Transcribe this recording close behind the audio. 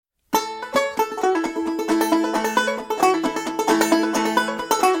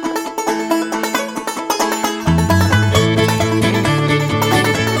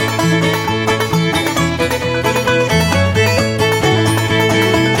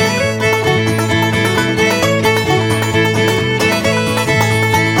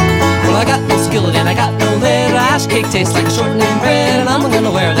cake tastes like a shortening bread, and I'm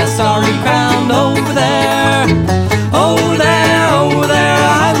gonna wear that starry crown over there. Over there, over there,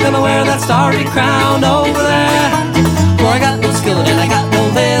 I'm gonna wear that starry crown over there. For I got no skillet and I got no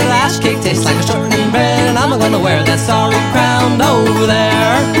lid, ash cake tastes like a shortening bread, and I'm gonna wear that starry crown over there.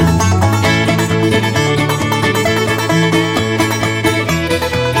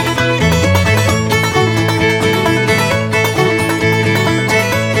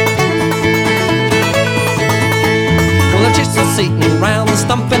 Satan round the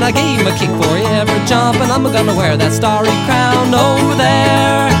stump, and I gave him a kick for every jump, and I'm gonna wear that starry crown over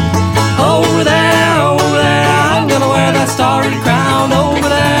there. Over there, over there, I'm gonna wear that starry crown over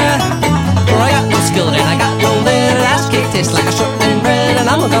there. For I got no skillet and I got no lid, ash cake tastes like a shortening bread, and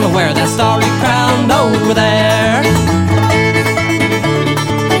I'm gonna wear that starry crown over there.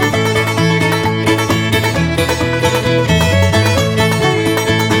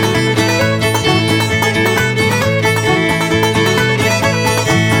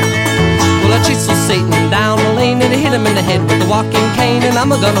 Satan down the lane, and I hit him in the head with the walking cane, and I'm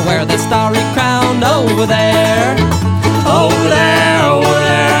gonna wear that starry crown over there. Over there, over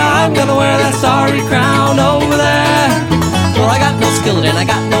there, I'm gonna wear that starry crown over there. For I got no skillet and I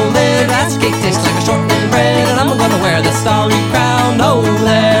got no lid, that cake tastes like a shortening bread, and I'm gonna wear that starry crown over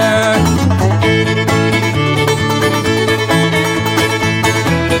there.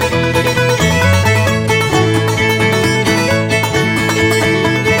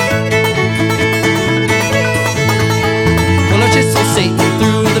 Satan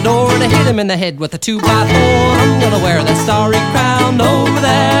through the door, and I hit him in the head with a 2x4. I'm gonna wear that starry crown over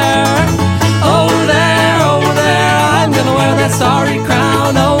there. Over there, over there, I'm gonna wear that starry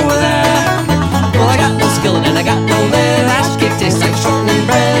crown over there. Well, I got no skillet and I got no lid, ash cake tastes like shortening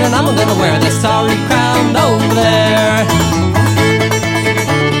bread, and I'm gonna wear that starry crown over there.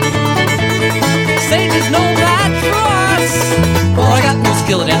 Satan's no match for us. Well, I got no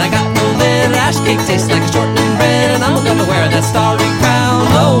skillet and I got no lid, ash cake tastes like a shortening bread, and I'm gonna wear that starry crown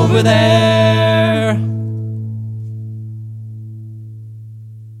over there.